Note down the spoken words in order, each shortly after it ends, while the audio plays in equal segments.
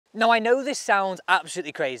Now I know this sounds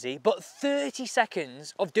absolutely crazy, but 30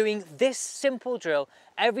 seconds of doing this simple drill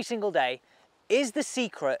every single day is the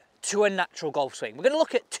secret to a natural golf swing. We're going to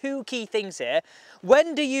look at two key things here.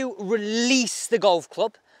 When do you release the golf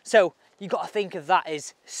club? So you've got to think of that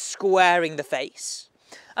as squaring the face.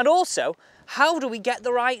 And also, how do we get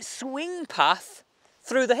the right swing path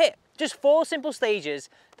through the hip? Just 4 simple stages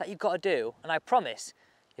that you've got to do, and I promise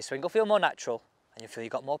your swing will feel more natural and you'll feel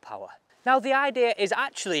you've got more power. Now the idea is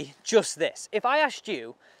actually just this. If I asked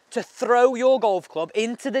you to throw your golf club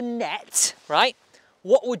into the net, right,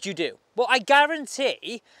 what would you do? Well, I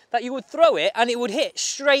guarantee that you would throw it and it would hit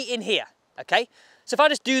straight in here, okay? So if I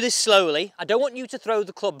just do this slowly, I don't want you to throw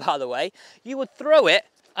the club, by the way, you would throw it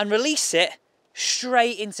and release it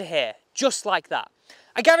straight into here, just like that.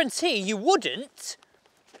 I guarantee you wouldn't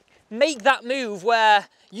make that move where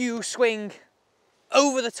you swing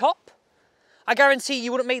over the top. I guarantee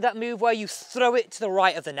you wouldn't make that move where you throw it to the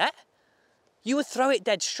right of the net. You would throw it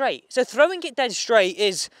dead straight. So throwing it dead straight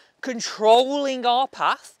is controlling our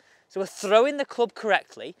path. So we're throwing the club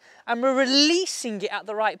correctly and we're releasing it at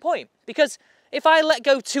the right point. Because if I let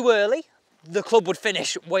go too early, the club would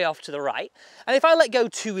finish way off to the right. And if I let go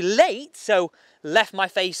too late, so left my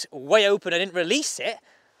face way open and didn't release it,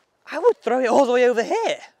 I would throw it all the way over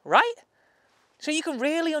here, right? So you can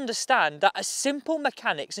really understand that a simple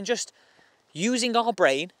mechanics and just using our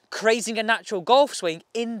brain, creating a natural golf swing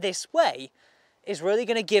in this way is really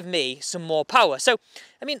going to give me some more power. So,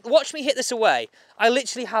 I mean, watch me hit this away. I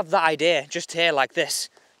literally have that idea just here like this.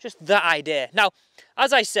 Just that idea. Now,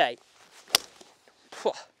 as I say,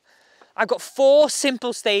 I've got 4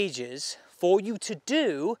 simple stages for you to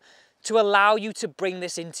do to allow you to bring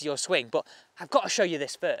this into your swing. But I've got to show you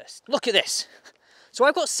this first. Look at this. So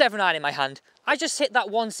I've got 7-iron in my hand. I just hit that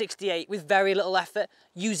 168 with very little effort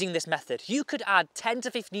using this method. You could add 10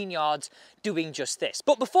 to 15 yards doing just this.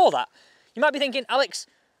 But before that, you might be thinking, Alex,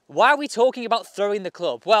 why are we talking about throwing the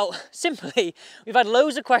club? Well, simply, we've had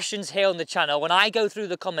loads of questions here on the channel when I go through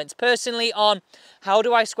the comments personally on how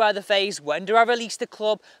do I square the face, when do I release the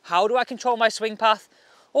club, how do I control my swing path,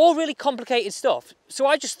 all really complicated stuff. So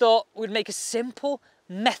I just thought we'd make a simple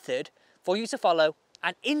method for you to follow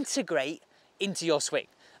and integrate into your swing.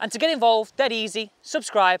 And to get involved, dead easy,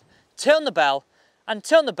 subscribe, turn the bell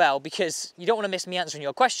because you don't want to miss me answering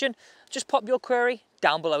your question. Just pop your query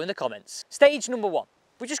down below in the comments. Stage number 1,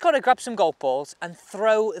 we just got to grab some golf balls and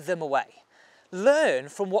throw them away. Learn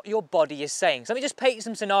from what your body is saying. So let me just paint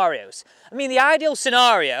some scenarios. I mean, the ideal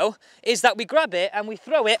scenario is that we grab it and we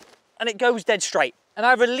throw it and it goes dead straight. And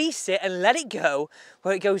I release it and let it go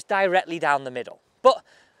where it goes directly down the middle. But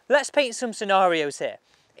let's paint some scenarios here.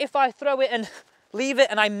 If I throw it and leave it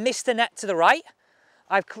and I miss the net to the right,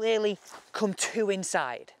 I've clearly come too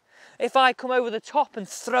inside. If I come over the top and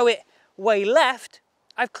throw it way left,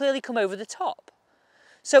 I've clearly come over the top.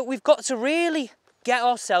 So we've got to really get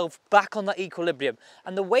ourselves back on that equilibrium.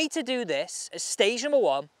 And the way to do this, as stage number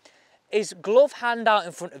 1, is glove hand out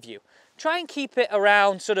in front of you. Try and keep it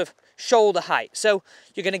around sort of shoulder height. So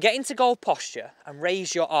you're going to get into golf posture and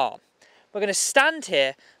raise your arm. We're going to stand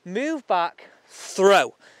here, move back,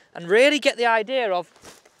 throw, and really get the idea of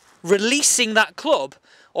releasing that club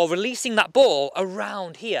or releasing that ball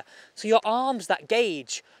around here. So your arm's that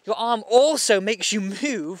gauge. Your arm also makes you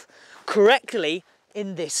move correctly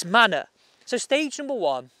in this manner. So stage number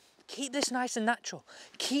 1, keep this nice and natural.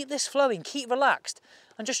 Keep this flowing, keep relaxed,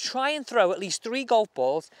 and just try and throw at least 3 golf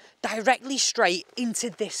balls directly straight into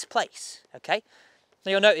this place, okay?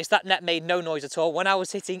 Now you'll notice that net made no noise at all when I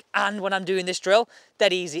was hitting and when I'm doing this drill,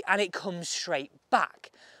 dead easy, and it comes straight back.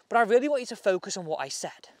 But I really want you to focus on what I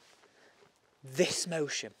said. This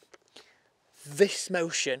motion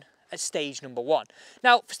at stage number 1.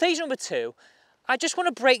 Now, for stage number 2, I just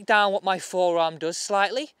want to break down what my forearm does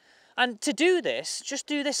slightly. And to do this, just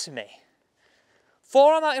do this for me.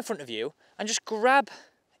 Forearm out in front of you and just grab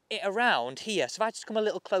it around here. So if I just come a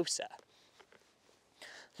little closer.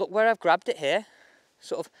 Look where I've grabbed it here.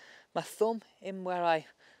 Sort of my thumb in where I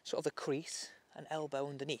sort of the crease and elbow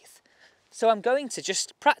underneath. So I'm going to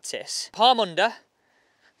just practice palm under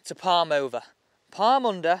to palm over, palm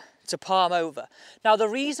under to palm over. Now the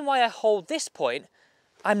reason why I hold this point,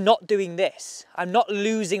 I'm not doing this. I'm not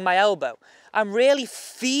losing my elbow. I'm really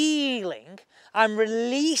feeling, I'm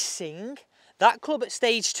releasing that club at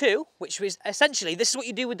stage 2, which is essentially, this is what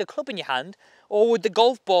you do with the club in your hand or with the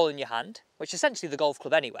golf ball in your hand, which is essentially the golf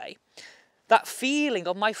club anyway. That feeling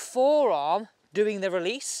of my forearm doing the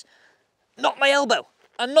release, not my elbow.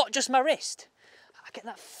 And not just my wrist. I get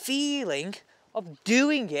that feeling of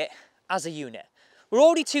doing it as a unit. We're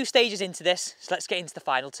already 2 stages into this, so let's get into the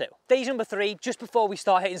final 2. Stage number 3, just before we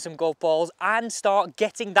start hitting some golf balls and start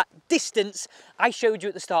getting that distance I showed you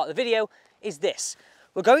at the start of the video, is this.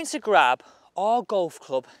 We're going to grab our golf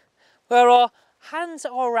club where our hands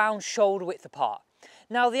are around shoulder width apart.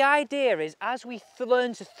 Now the idea is, as we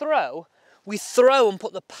learn to throw, we throw and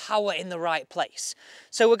put the power in the right place.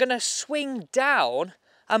 So we're going to swing down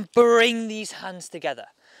and bring these hands together.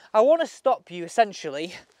 I want to stop you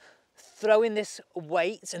essentially throwing this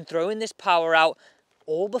weight and throwing this power out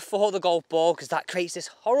all before the golf ball, because that creates this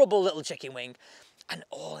horrible little chicken wing, and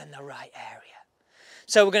all in the right area.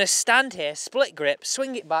 So we're going to stand here, split grip,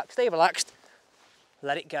 swing it back, stay relaxed,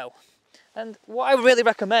 let it go. And what I really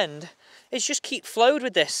recommend is just keep flowed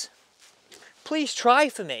with this. Please try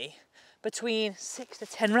for me between 6 to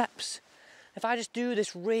 10 reps. If I just do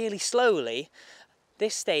this really slowly,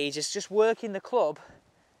 this stage is just working the club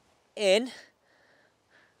in,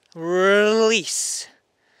 release.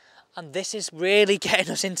 And this is really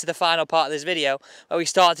getting us into the final part of this video where we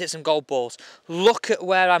start to hit some golf balls. Look at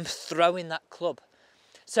where I'm throwing that club.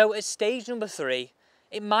 So at stage number 3,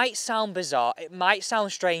 it might sound bizarre, it might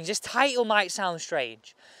sound strange, this title might sound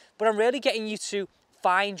strange, but I'm really getting you to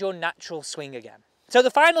find your natural swing again. So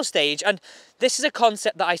the final stage, and this is a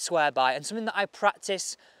concept that I swear by and something that I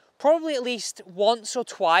practice probably at least once or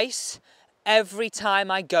twice every time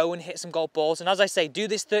I go and hit some golf balls. And as I say, do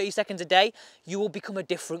this 30 seconds a day, you will become a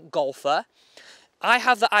different golfer. I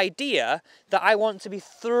have the idea that I want to be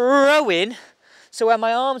throwing, so where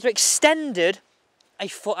my arms are extended a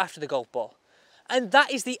foot after the golf ball. And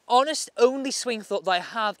that is the honest only swing thought that I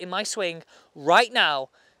have in my swing right now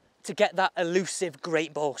to get that elusive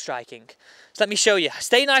great ball striking. So let me show you.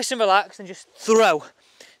 Stay nice and relaxed and just throw.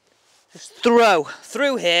 Just throw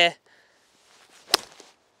through here.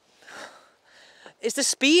 It's the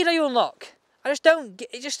speed I unlock. I just don't get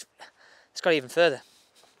it. It's got even further.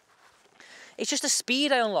 It's just the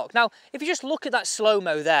speed I unlock. Now, if you just look at that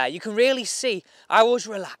slow-mo there, you can really see I was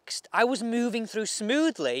relaxed. I was moving through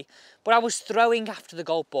smoothly, but I was throwing after the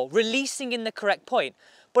golf ball, releasing in the correct point.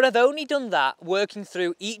 But I've only done that working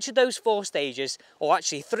through each of those 4 stages, or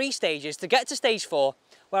actually 3 stages, to get to stage 4,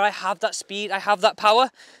 where I have that speed, I have that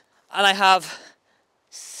power, and I have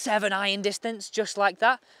 7 iron distance, just like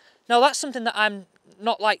that. Now, that's something that I'm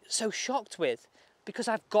not like so shocked with, because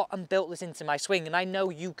I've got and built this into my swing, and I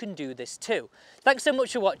know you can do this too. Thanks so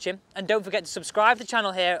much for watching, and don't forget to subscribe to the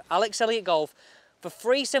channel here, Alex Elliott Golf, for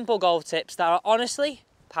free simple golf tips that are honestly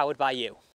powered by you.